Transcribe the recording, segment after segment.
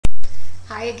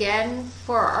Hi again.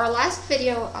 For our last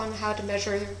video on how to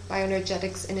measure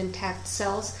bioenergetics in intact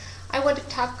cells, I want to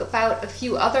talk about a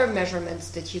few other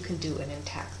measurements that you can do in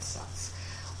intact cells.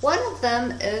 One of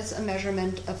them is a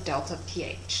measurement of delta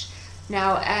pH.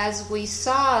 Now, as we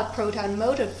saw, proton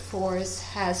motive force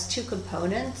has two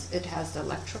components. It has the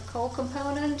electrical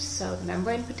component, so the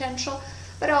membrane potential,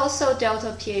 but also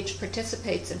delta pH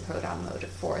participates in proton motive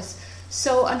force.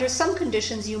 So under some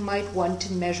conditions, you might want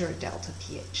to measure delta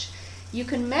pH. You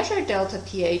can measure delta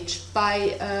pH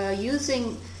by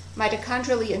using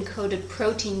mitochondrially encoded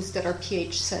proteins that are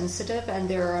pH sensitive, and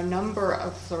there are a number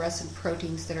of fluorescent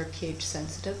proteins that are pH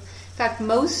sensitive. In fact,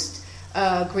 most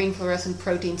green fluorescent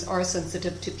proteins are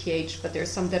sensitive to pH, but there are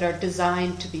some that are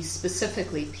designed to be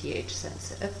specifically pH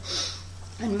sensitive.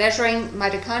 And measuring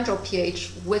mitochondrial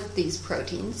pH with these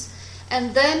proteins,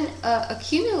 and then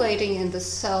accumulating in the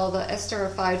cell the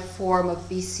esterified form of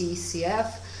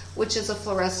BCCF, which is a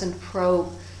fluorescent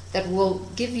probe that will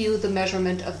give you the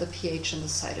measurement of the pH in the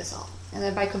cytosol. And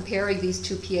then by comparing these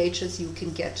two pHs, you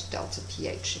can get delta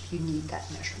pH if you need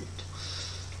that measurement.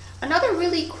 Another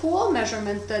really cool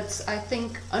measurement that's, I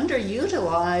think,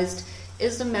 underutilized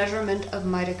is the measurement of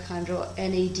mitochondrial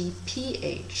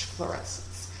NADPH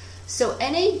fluorescence. So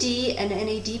NAD and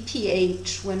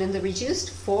NADPH, when in the reduced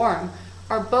form,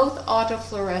 are both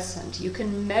autofluorescent. You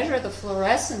can measure the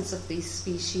fluorescence of these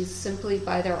species simply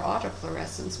by their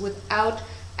autofluorescence without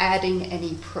adding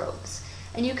any probes.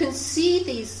 And you can see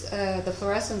these, the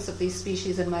fluorescence of these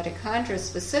species in mitochondria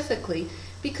specifically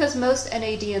because most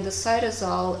NAD in the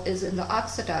cytosol is in the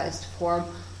oxidized form,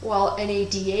 while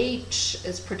NADH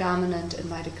is predominant in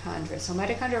mitochondria. So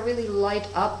mitochondria really light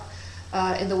up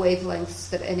in the wavelengths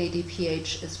that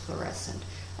NADPH is fluorescent.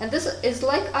 And this is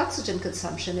like oxygen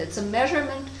consumption. It's a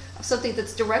measurement of something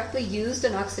that's directly used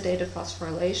in oxidative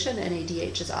phosphorylation.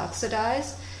 NADH is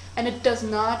oxidized, and it does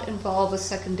not involve a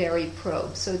secondary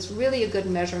probe. So it's really a good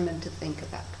measurement to think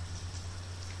about.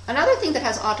 Another thing that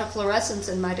has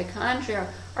autofluorescence in mitochondria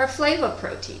are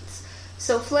flavoproteins.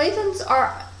 So flavins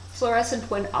are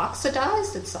fluorescent when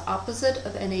oxidized. It's the opposite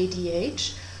of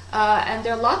NADH. And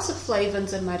there are lots of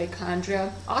flavins in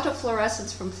mitochondria.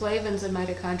 Autofluorescence from flavins in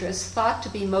mitochondria is thought to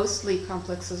be mostly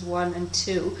complexes 1 and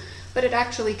 2, but it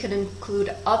actually can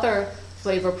include other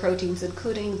flavoproteins,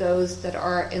 including those that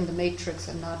are in the matrix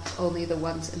and not only the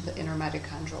ones in the inner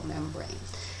mitochondrial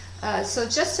membrane. So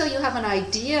just so you have an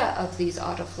idea of these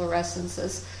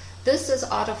autofluorescences, this is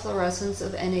autofluorescence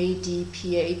of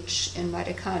NADPH in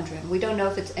mitochondria. And we don't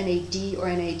know if it's NAD or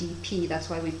NADP. That's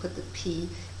why we put the P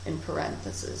in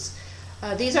parentheses.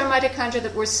 These are mitochondria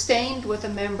that were stained with a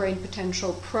membrane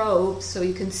potential probe, so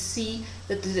you can see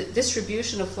that the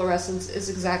distribution of fluorescence is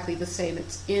exactly the same.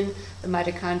 It's in the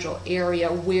mitochondrial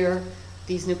area where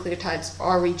these nucleotides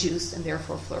are reduced and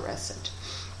therefore fluorescent.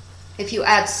 If you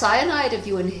add cyanide, if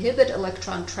you inhibit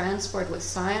electron transport with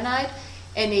cyanide,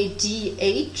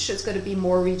 NADH is going to be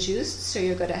more reduced, so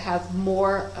you're going to have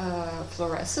more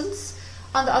fluorescence.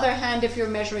 On the other hand, if you're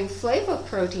measuring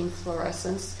flavoprotein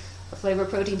fluorescence, the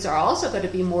flavoproteins are also going to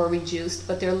be more reduced,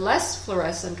 but they're less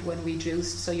fluorescent when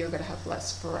reduced, so you're going to have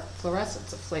less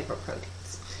fluorescence of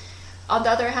flavoproteins. On the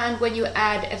other hand, when you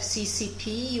add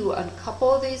FCCP, you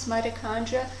uncouple these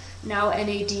mitochondria. Now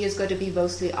NAD is going to be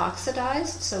mostly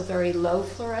oxidized, so very low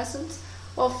fluorescence,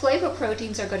 while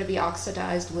flavoproteins are going to be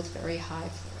oxidized with very high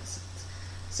fluorescence.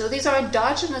 So these are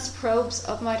endogenous probes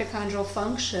of mitochondrial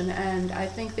function, and I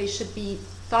think they should be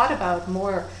thought about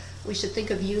more. We should think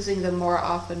of using them more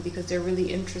often because they're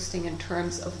really interesting in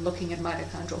terms of looking at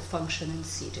mitochondrial function in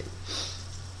situ.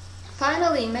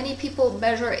 Finally, many people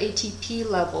measure ATP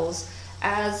levels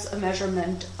as a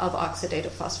measurement of oxidative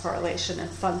phosphorylation and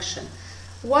function.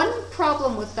 One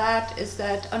problem with that is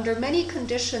that under many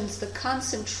conditions, the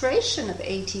concentration of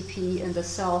ATP in the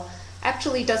cell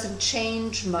actually doesn't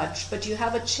change much, but you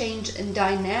have a change in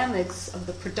dynamics of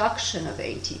the production of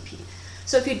ATP.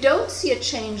 So if you don't see a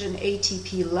change in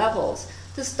ATP levels,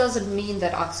 this doesn't mean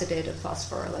that oxidative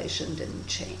phosphorylation didn't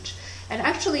change. And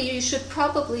actually, you should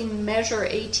probably measure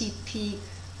ATP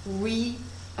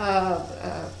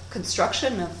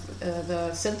construction of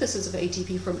the synthesis of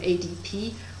ATP from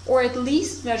ADP, or at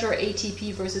least measure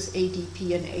ATP versus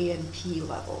ADP and ANP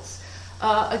levels.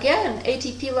 Again,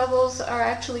 ATP levels are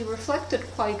actually reflected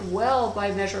quite well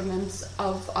by measurements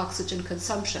of oxygen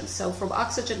consumption. So from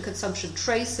oxygen consumption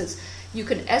traces, you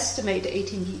can estimate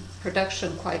ATP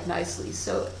production quite nicely.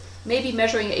 So maybe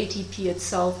measuring ATP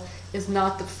itself is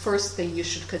not the first thing you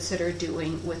should consider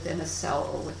doing within a cell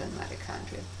or within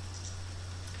mitochondria.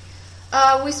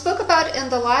 We spoke about in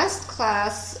the last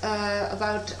class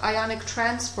about ionic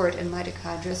transport in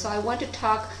mitochondria, so I want to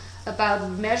talk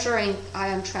about measuring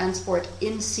ion transport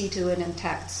in situ in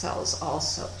intact cells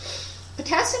also.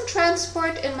 Potassium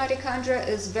transport in mitochondria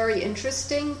is very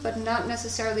interesting, but not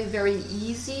necessarily very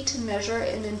easy to measure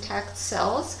in intact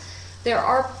cells. There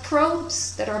are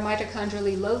probes that are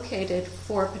mitochondrially located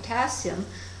for potassium,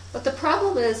 but the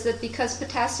problem is that because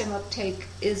potassium uptake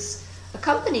is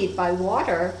accompanied by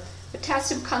water,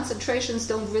 potassium concentrations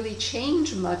don't really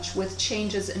change much with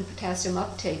changes in potassium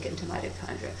uptake into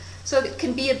mitochondria. So it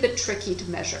can be a bit tricky to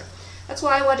measure. That's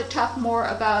why I want to talk more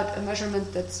about a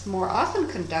measurement that's more often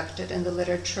conducted in the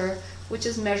literature, which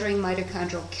is measuring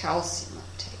mitochondrial calcium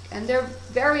uptake. And there are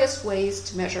various ways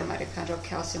to measure mitochondrial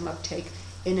calcium uptake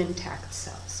in intact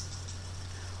cells.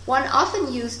 One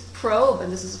often used probe,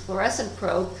 and this is a fluorescent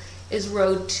probe, is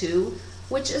ROD2,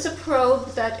 which is a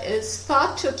probe that is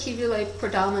thought to accumulate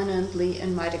predominantly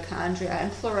in mitochondria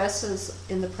and fluoresces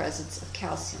in the presence of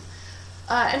calcium.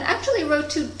 And actually,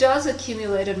 ROD2 does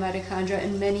accumulate in mitochondria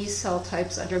in many cell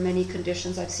types under many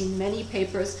conditions. I've seen many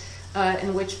papers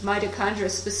in which mitochondria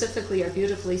specifically are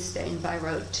beautifully stained by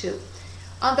ROD2.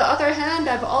 On the other hand,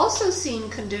 I've also seen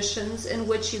conditions in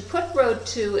which you put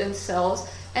ROD2 in cells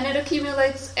and it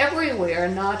accumulates everywhere,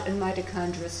 not in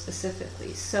mitochondria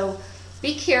specifically. So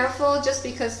be careful. Just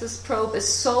because this probe is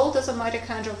sold as a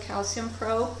mitochondrial calcium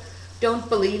probe, don't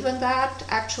believe in that.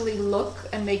 Actually look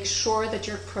and make sure that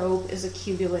your probe is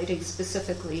accumulating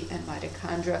specifically in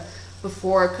mitochondria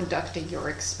before conducting your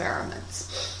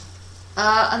experiments.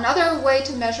 Another way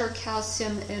to measure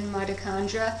calcium in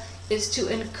mitochondria is to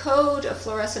encode a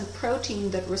fluorescent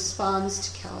protein that responds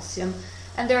to calcium.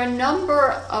 And there are a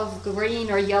number of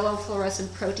green or yellow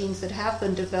fluorescent proteins that have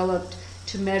been developed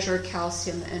to measure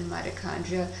calcium in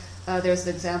mitochondria. There's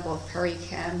the example of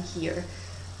PeriCam here.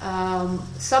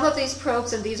 Some of these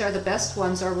probes, and these are the best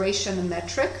ones, are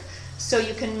ratiometric. So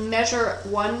you can measure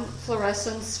one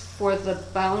fluorescence for the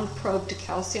bound probe to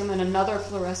calcium and another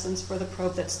fluorescence for the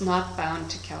probe that's not bound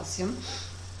to calcium.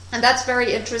 And that's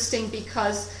very interesting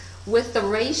because with the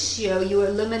ratio, you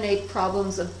eliminate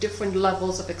problems of different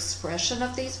levels of expression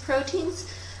of these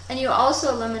proteins. And you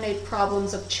also eliminate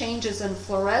problems of changes in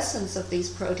fluorescence of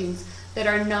these proteins that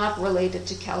are not related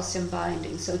to calcium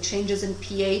binding. So changes in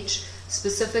pH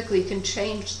specifically can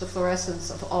change the fluorescence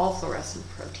of all fluorescent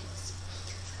proteins.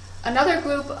 Another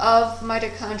group of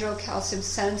mitochondrial calcium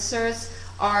sensors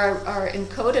are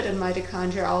encoded in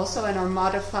mitochondria also and are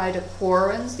modified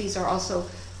aquarins. These are also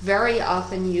very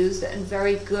often used and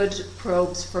very good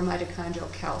probes for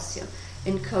mitochondrial calcium,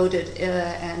 encoded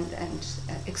and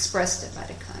expressed in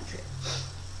mitochondria.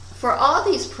 For all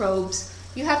these probes,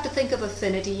 you have to think of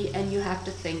affinity and you have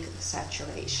to think of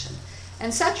saturation.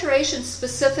 And saturation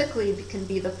specifically can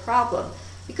be the problem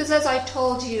because, as I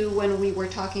told you when we were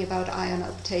talking about ion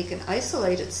uptake in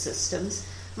isolated systems,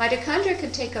 mitochondria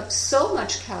can take up so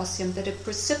much calcium that it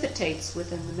precipitates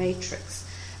within the matrix.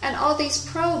 And all these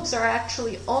probes are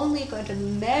actually only going to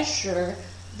measure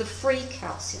the free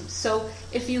calcium. So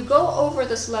if you go over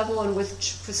this level in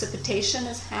which precipitation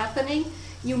is happening,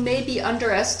 you may be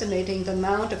underestimating the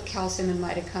amount of calcium in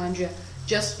mitochondria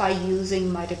just by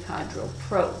using mitochondrial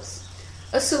probes.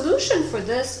 A solution for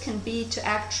this can be to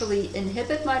actually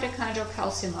inhibit mitochondrial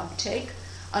calcium uptake,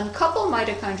 uncouple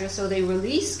mitochondria so they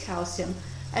release calcium,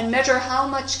 and measure how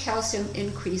much calcium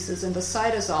increases in the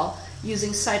cytosol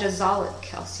using cytosolic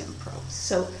calcium probes.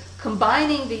 So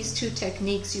combining these two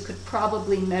techniques, you could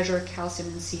probably measure calcium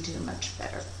in situ much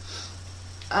better.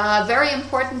 Very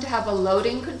important to have a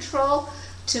loading control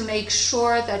to make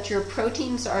sure that your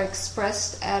proteins are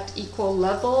expressed at equal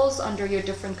levels under your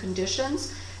different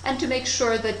conditions, and to make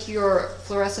sure that your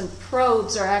fluorescent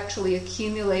probes are actually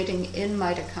accumulating in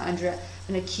mitochondria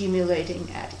and accumulating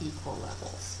at equal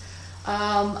levels.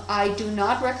 I do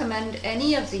not recommend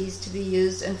any of these to be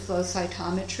used in flow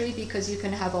cytometry because you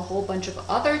can have a whole bunch of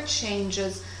other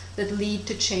changes that lead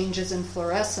to changes in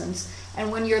fluorescence.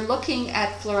 And when you're looking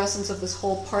at fluorescence of this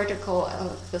whole particle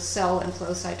of the cell in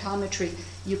flow cytometry,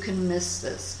 you can miss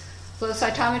this. Flow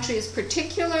cytometry is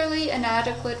particularly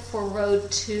inadequate for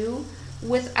ROD2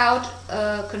 without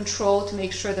control to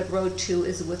make sure that ROD2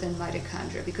 is within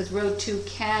mitochondria, because ROD2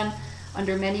 can,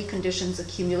 under many conditions,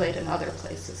 accumulate in other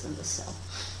places in the cell.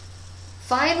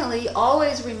 Finally,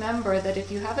 always remember that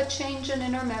if you have a change in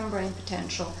inner membrane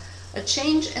potential, a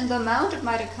change in the amount of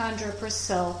mitochondria per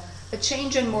cell, a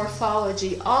change in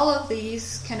morphology, all of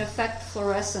these can affect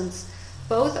fluorescence,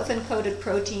 both of encoded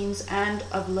proteins and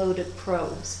of loaded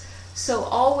probes. So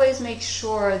always make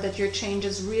sure that your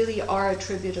changes really are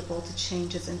attributable to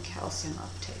changes in calcium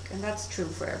uptake, and that's true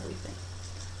for everything.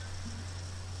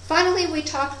 Finally, we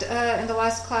talked in the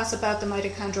last class about the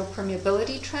mitochondrial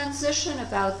permeability transition,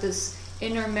 about this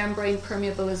inner membrane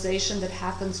permeabilization that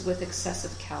happens with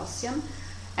excessive calcium.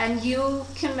 And you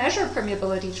can measure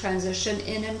permeability transition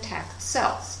in intact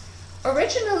cells.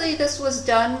 Originally, this was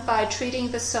done by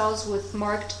treating the cells with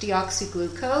marked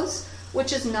deoxyglucose,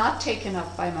 which is not taken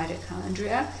up by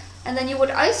mitochondria. And then you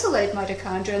would isolate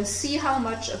mitochondria and see how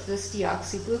much of this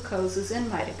deoxyglucose is in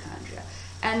mitochondria.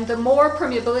 And the more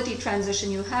permeability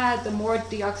transition you had, the more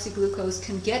deoxyglucose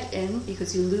can get in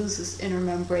because you lose this inner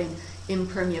membrane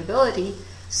impermeability,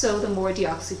 so the more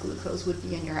deoxyglucose would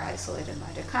be in your isolated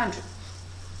mitochondria.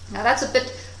 Now that's a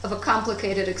bit of a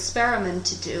complicated experiment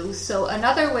to do, so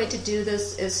another way to do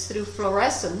this is through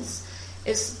fluorescence.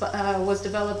 Was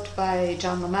developed by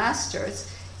John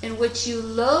Lemasters, in which you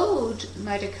load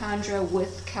mitochondria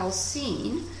with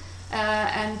calcine,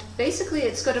 and basically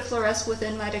it's going to fluoresce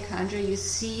within mitochondria. You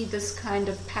see this kind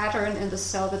of pattern in the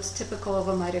cell that's typical of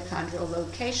a mitochondrial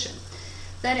location.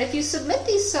 Then if you submit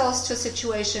these cells to a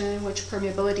situation in which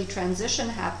permeability transition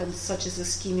happens, such as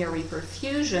ischemia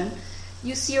reperfusion,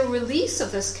 you see a release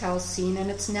of this calcine, and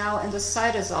it's now in the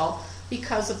cytosol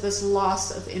because of this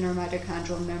loss of inner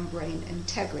mitochondrial membrane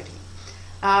integrity.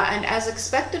 And as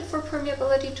expected for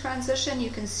permeability transition,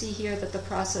 you can see here that the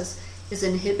process is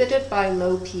inhibited by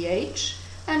low pH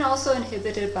and also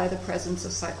inhibited by the presence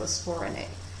of cyclosporin A.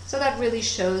 So that really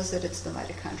shows that it's the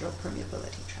mitochondrial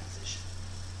permeability transition.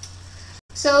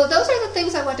 So those are the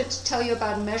things I wanted to tell you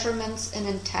about measurements in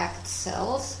intact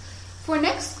cells. For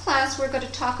next class, we're going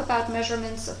to talk about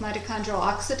measurements of mitochondrial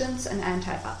oxidants and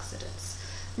antioxidants.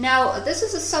 Now, this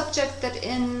is a subject that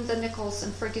in the Nichols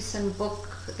and Ferguson book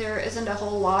there isn't a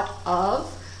whole lot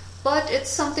of, but it's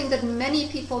something that many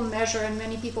people measure, and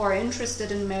many people are interested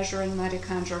in measuring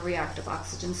mitochondrial reactive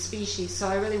oxygen species. So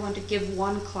I really want to give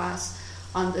one class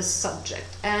on this subject.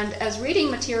 And as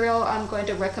reading material, I'm going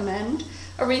to recommend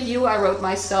a review I wrote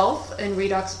myself in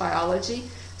Redox Biology.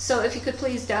 So if you could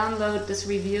please download this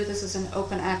review. This is an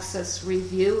open access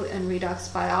review in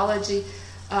Redox Biology.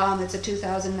 It's a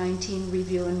 2019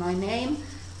 review in my name,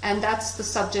 and that's the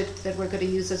subject that we're going to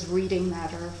use as reading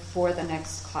matter for the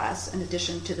next class, in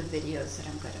addition to the videos that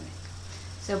I'm going to make.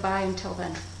 So bye until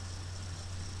then.